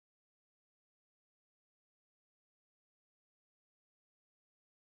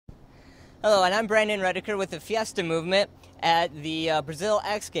Hello, and I'm Brandon Redeker with the Fiesta Movement at the Brazil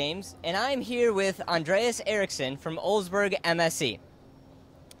X Games, and I'm here with Andreas Eriksson from Olsbergs MSE.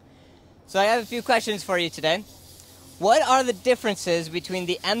 So I have a few questions for you today. What are the differences between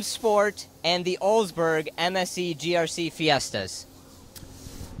the M Sport and the Olsbergs MSE GRC Fiestas?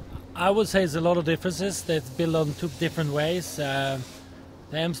 I would say there's a lot of differences that's built on two different ways. The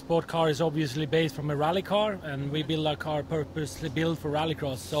M Sport car is obviously based from a rally car, and we build our car purposely built for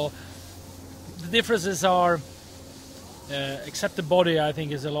rallycross. So the differences are, except the body, I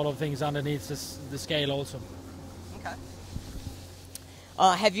think is a lot of things underneath the scale also. Okay.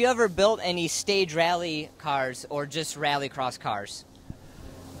 Have you ever built any stage rally cars or just rallycross cars?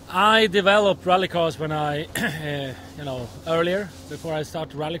 I developed rally cars when I, earlier, before I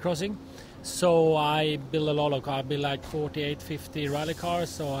started rallycrossing. So I built a lot of cars. I built like 48, 50 rally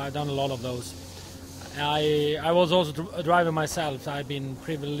cars, so I've done a lot of those. I was also a driver myself. I've been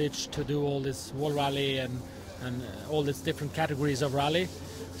privileged to do all this wall rally and all these different categories of rally.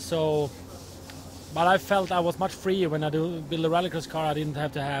 So, but I felt I was much freer when I build a rallycross car. I didn't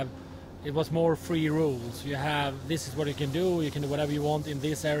have to have. It was more free rules. You have, this is what you can do. You can do whatever you want in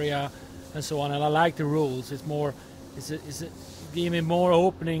this area, and so on. And I like the rules. It's more, it's give me more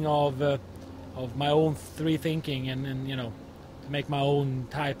opening of my own free thinking and to make my own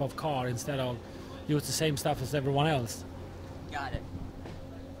type of car instead of use the same stuff as everyone else. Got it.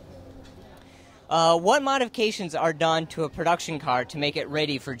 What modifications are done to a production car to make it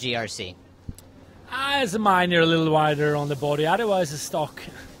ready for GRC? As a minor, a little wider on the body. Otherwise, it's stock.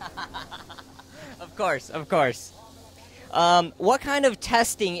 Of course, of course. What kind of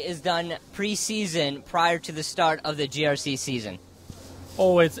testing is done pre-season prior to the start of the GRC season?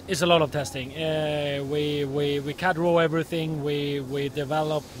 Oh, it's a lot of testing. We cut raw everything. We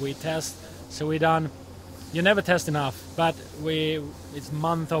develop. We test. So we done. You never test enough, but it's a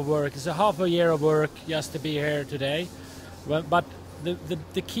month of work. It's a half a year of work just to be here today. But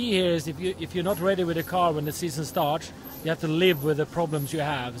the key here is if you're not ready with the car when the season starts, you have to live with the problems you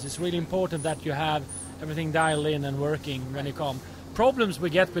have. So it's really important that you have everything dialed in and working when you come. Problems we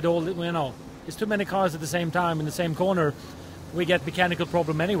get with all, it's too many cars at the same time in the same corner. We get mechanical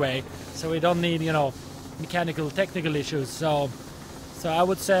problem anyway, so we don't need, mechanical technical issues. So I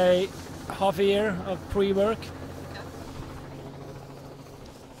would say half a year of pre-work.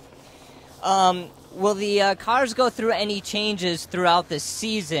 Will the cars go through any changes throughout the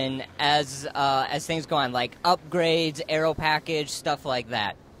season as things go on, like upgrades, aero package, stuff like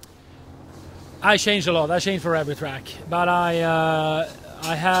that? I changed a lot. I changed for every track, but I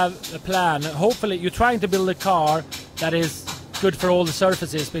have a plan. Hopefully, you're trying to build a car that is good for all the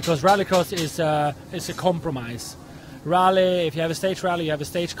surfaces, because rallycross is a compromise. Rally, if you have a stage rally, you have a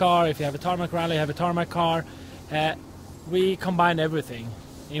stage car. If you have a tarmac rally, you have a tarmac car. We combine everything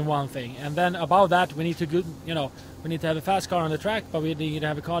in one thing, and then above that we need to we need to have a fast car on the track, but we need to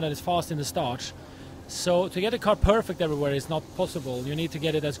have a car that is fast in the start. So to get a car perfect everywhere is not possible. You need to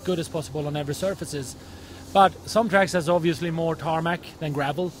get it as good as possible on every surfaces. But some tracks has obviously more tarmac than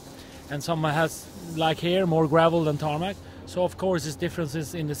gravel, and some has, like here, more gravel than tarmac. So of course there's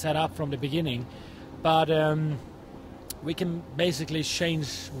differences in the setup from the beginning, but we can basically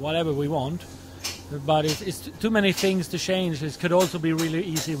change whatever we want. But it's too many things to change. It could also be really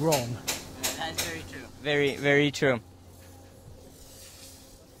easy wrong. That's very true. Very, very true.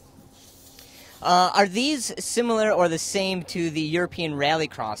 Are these similar or the same to the European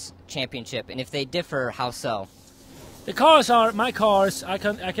Rallycross Championship? And if they differ, how so? The cars are, my cars, I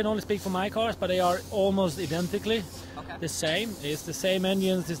can only speak for my cars, but they are almost identically the same. It's the same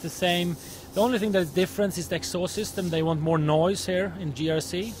engines, it's the same. The only thing that is different is the exhaust system. They want more noise here in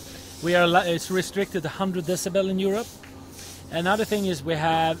GRC. It's restricted to 100 decibel in Europe. Another thing is we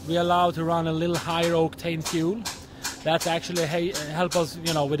allow to run a little higher octane fuel. That actually help us,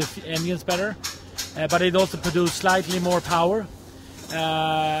 with the engines better. But it also produces slightly more power.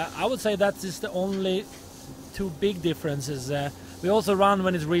 I would say that is the only two big differences. We also run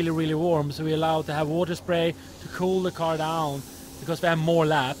when it's really, really warm, so we allow to have water spray to cool the car down because we have more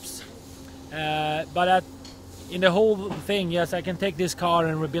laps. But in the whole thing, yes, I can take this car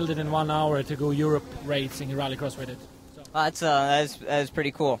and rebuild it in 1 hour to go Europe racing rallycross with it. So. That's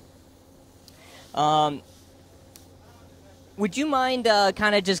pretty cool. Would you mind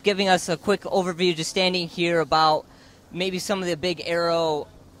kind of just giving us a quick overview, just standing here, about maybe some of the big aero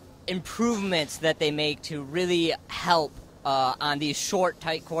improvements that they make to really help on these short,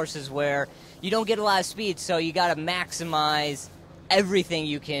 tight courses where you don't get a lot of speed, so you got to maximize everything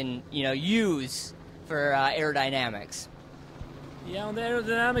you can, use for aerodynamics? Yeah, on the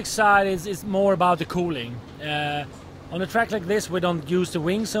aerodynamic side, it's more about the cooling. On a track like this, we don't use the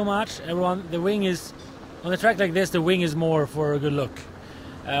wing so much. The wing is on a track like this. The wing is more for a good look.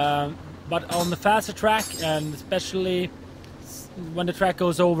 But on the faster track, and especially when the track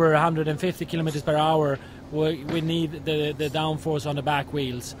goes over 150 kilometers per hour, we need the downforce on the back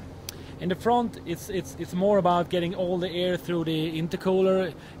wheels. In the front, it's more about getting all the air through the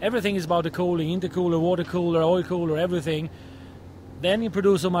intercooler. Everything is about the cooling: intercooler, water cooler, oil cooler, everything. Then you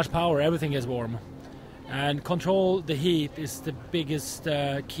produce so much power, everything gets warm. And control the heat is the biggest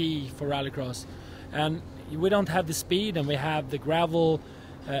key for rallycross. And we don't have the speed, and we have the gravel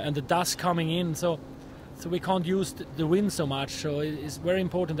and the dust coming in, so we can't use the wind so much. So it's very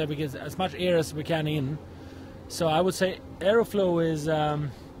important that we get as much air as we can in. So I would say aeroflow is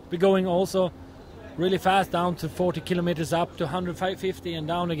we're going also really fast, down to 40 kilometers, up to 150 and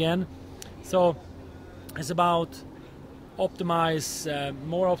down again. So it's about more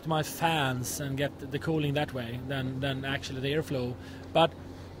optimized fans and get the cooling that way than actually the airflow. But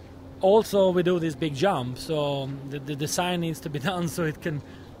also we do this big jump, so the design needs to be done so it can,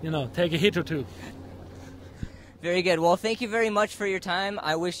 take a hit or two. Very good. Well, thank you very much for your time.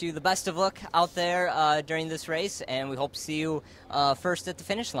 I wish you the best of luck out there during this race, and we hope to see you first at the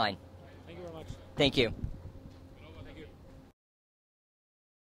finish line. Thank you very much. Thank you.